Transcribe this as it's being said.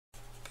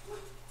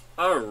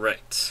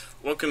Alright,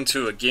 welcome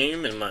to a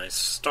game in my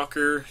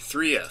Stalker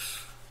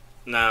 3F.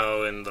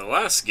 Now, in the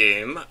last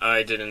game,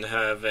 I didn't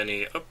have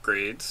any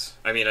upgrades.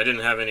 I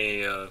didn't have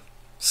any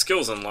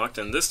skills unlocked,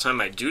 and this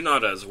time I do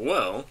not as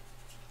well,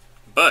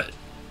 but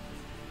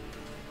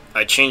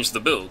I changed the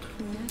build.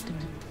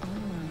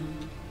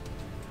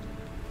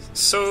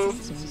 So,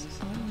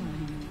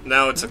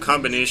 now it's a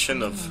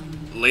combination of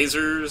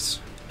lasers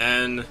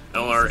and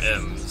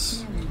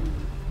LRMs.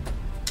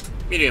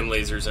 Medium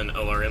lasers and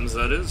LRMs,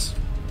 that is.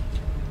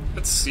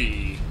 Let's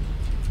see.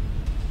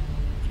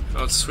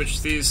 I'll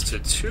switch these to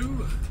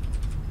 2.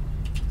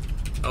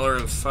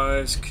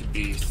 LRM5s could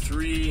be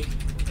 3,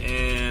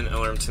 and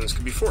LRM10s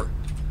could be 4.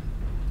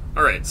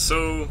 Alright,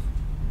 so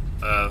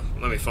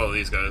let me follow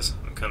these guys.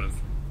 I'm kind of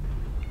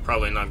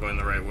probably not going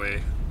the right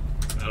way.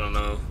 I don't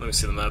know. Let me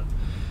see the map.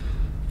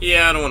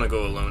 Yeah, I don't want to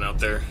go alone out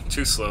there.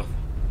 Too slow.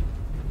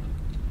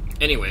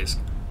 Anyways,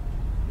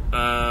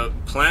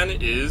 plan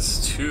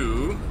is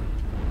to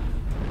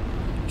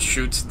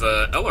shoot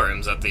the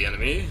LRMs at the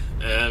enemy,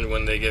 and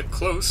when they get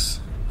close,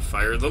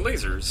 fire the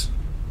lasers.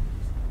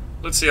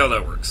 Let's see how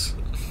that works.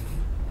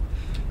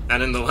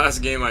 And in the last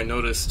game I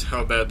noticed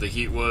how bad the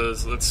heat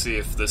was. Let's see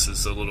if this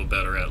is a little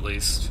better at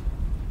least.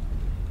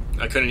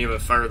 I couldn't even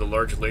fire the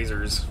large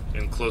lasers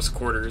in close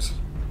quarters.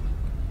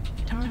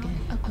 Target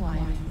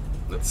acquired.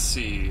 Let's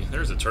see,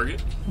 there's a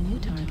target. New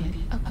target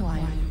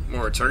acquired.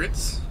 More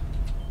targets.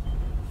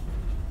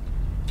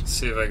 Let's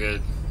see if I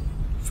could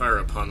fire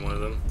upon one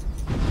of them.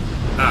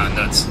 Ah,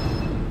 nuts.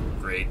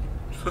 Great.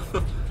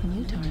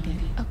 New target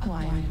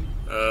acquired.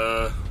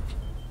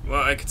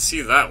 Well, I could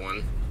see that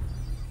one.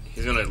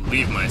 He's gonna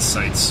leave my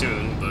sight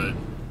soon, but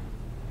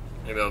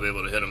maybe I'll be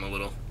able to hit him a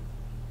little.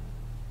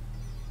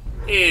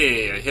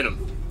 Hey, I hit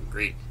him.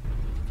 Great.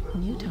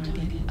 New target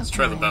acquired. Let's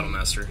try the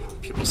Battlemaster.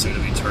 People seem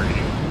to be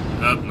targeting.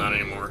 Oh, not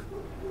anymore.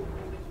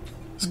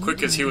 As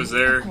quick as he was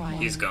there,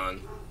 he's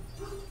gone.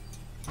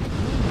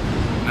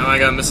 Now I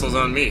got missiles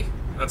on me.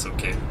 That's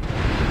okay.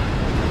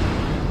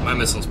 My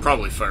missiles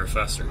probably fire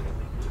faster.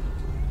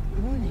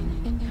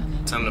 Warning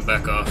incoming. Time to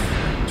back off.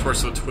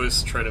 Torso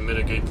twist, try to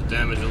mitigate the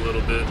damage a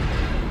little bit.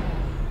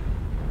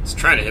 It's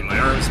trying to hit my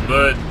arms,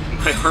 but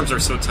my arms are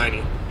so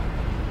tiny.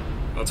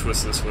 I'll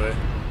twist this way.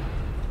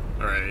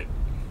 Alright.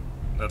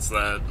 That's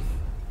that.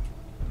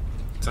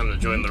 Time to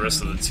join the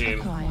rest of the team.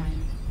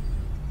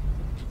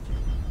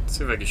 Let's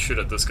see if I can shoot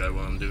at this guy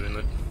while I'm doing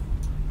it.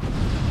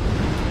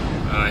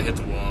 I hit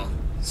the wall.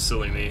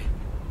 Silly me.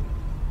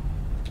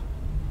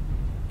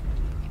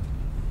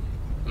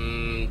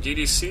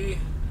 DDC?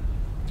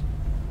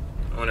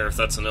 I wonder if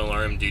that's an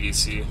LRM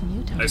DDC.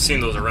 I've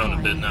seen those around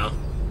a bit now.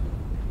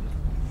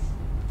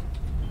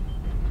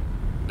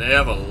 They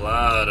have a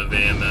lot of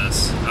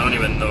AMS. I don't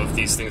even know if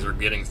these things are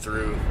getting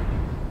through.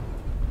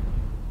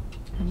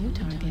 New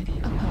target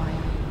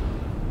acquired.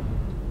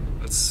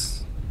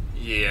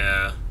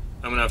 Yeah,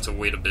 I'm gonna have to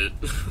wait a bit.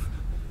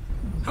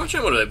 How much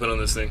ammo did I put on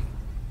this thing?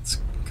 It's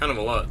kind of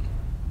a lot.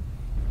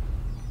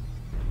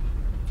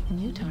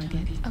 New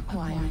target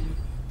acquired.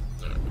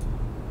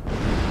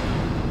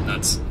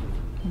 Nuts.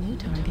 New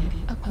target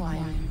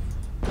acquired.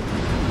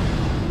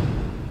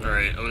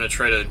 Alright, I'm gonna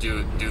try to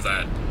do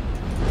that.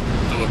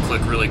 Double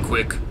click really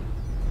quick.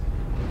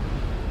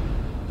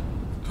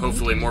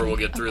 Hopefully more will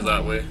get through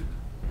that way.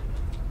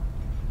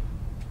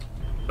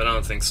 But I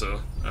don't think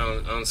so.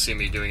 I don't see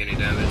me doing any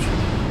damage.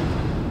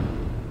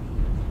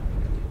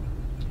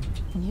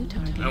 New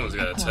target That one's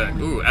got attack.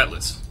 Ooh,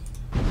 Atlas.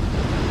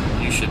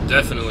 You should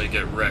definitely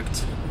get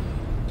wrecked.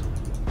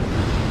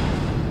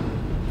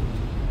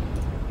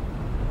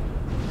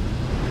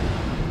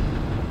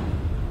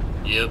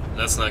 Yep,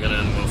 that's not gonna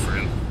end well for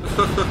him.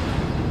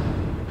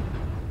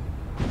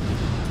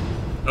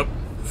 Oh,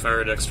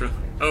 fired extra.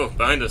 Oh,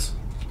 behind us.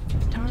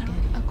 Target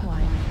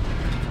acquired.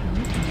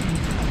 New target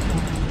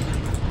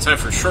acquired. Time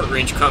for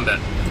short-range combat.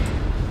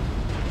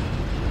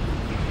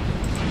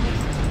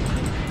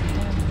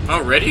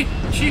 Already?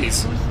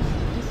 Jeez.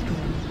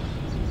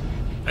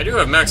 I do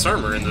have max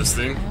armor in this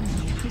thing.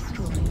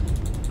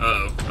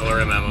 Uh-oh,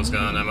 LRM ammo's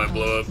gone. I might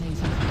blow up.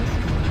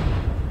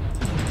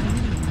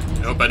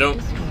 Nope, I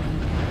don't.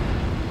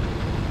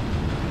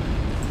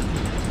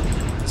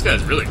 This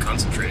guy's really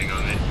concentrating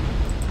on me.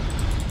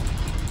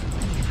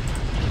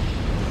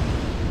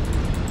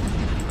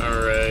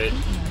 Alright.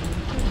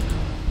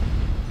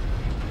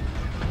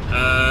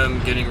 I'm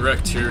getting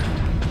wrecked here.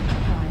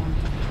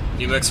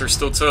 New mechs are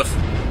still tough.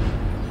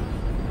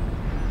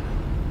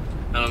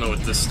 I don't know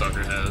what this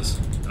stalker has.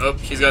 Oh,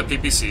 he's got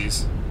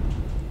PPCs.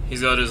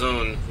 He's got his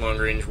own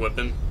long-range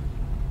weapon.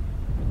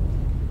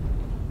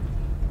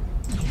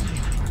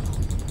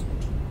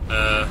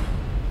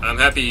 I'm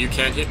happy you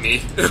can't hit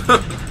me.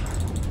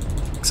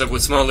 Except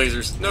with small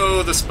lasers.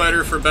 No, the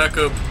spider for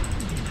backup.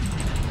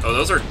 Oh,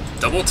 those are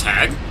double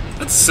tag?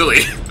 That's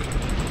silly.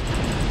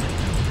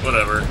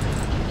 Whatever.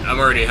 I'm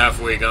already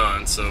halfway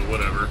gone, so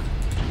whatever.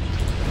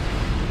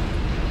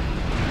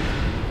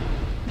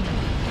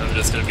 I'm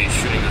just gonna be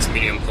shooting this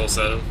medium pulse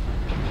at him.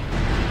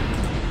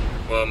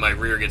 Well, my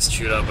rear gets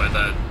chewed out by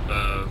that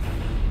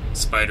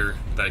spider.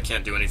 that I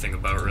can't do anything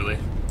about, really.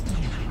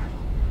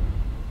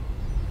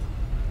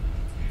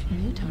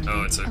 New target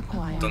Oh, it's a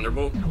acquired.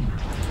 thunderbolt?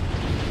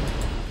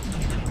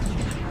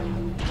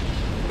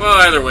 Well,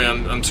 either way,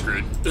 I'm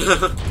screwed.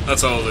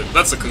 That's all.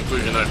 That's the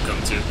conclusion I've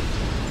come to.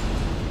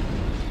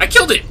 I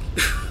killed it!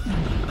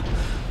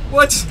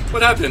 What?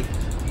 What happened?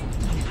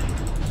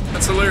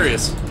 That's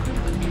hilarious. Heat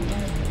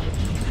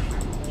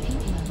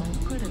level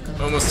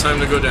critical. Almost time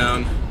to go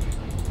down.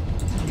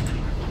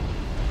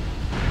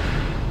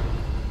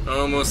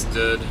 Almost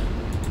dead. Heat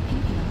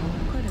level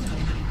critical.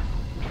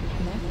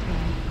 Left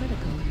leg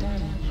critical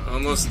damage.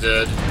 Almost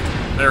dead.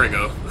 There we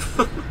go.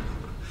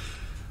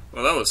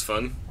 Well, that was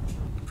fun.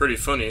 Pretty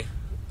funny.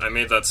 I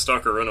made that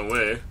stalker run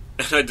away,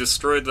 and I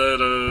destroyed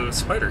that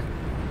spider.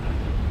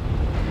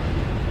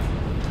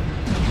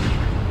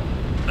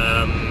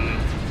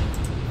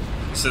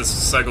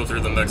 Just cycle through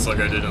the mechs like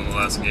I did in the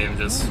last game,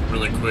 just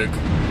really quick,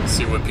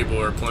 see what people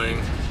are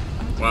playing.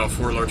 Wow,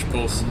 4 large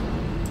pulse.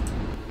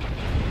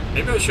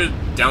 Maybe I should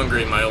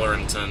downgrade my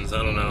LRM-10s,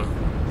 I don't know.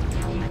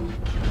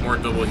 More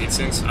double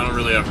heatsinks? I don't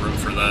really have room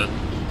for that,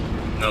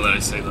 now that I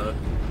say that.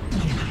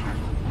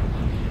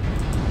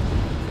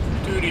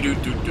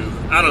 Doo-dee-doo-doo-doo.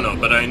 I don't know,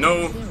 but I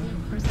know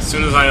as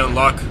soon as I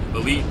unlock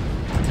Elite,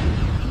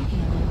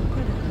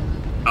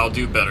 I'll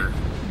do better.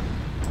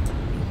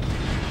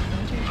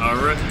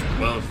 Alright,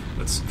 well,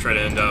 let's try to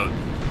end out.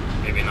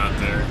 Maybe not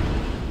there.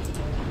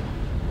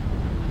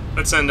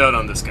 Let's end out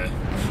on this guy.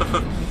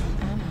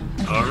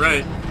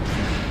 Alright,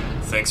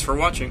 thanks for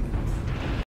watching.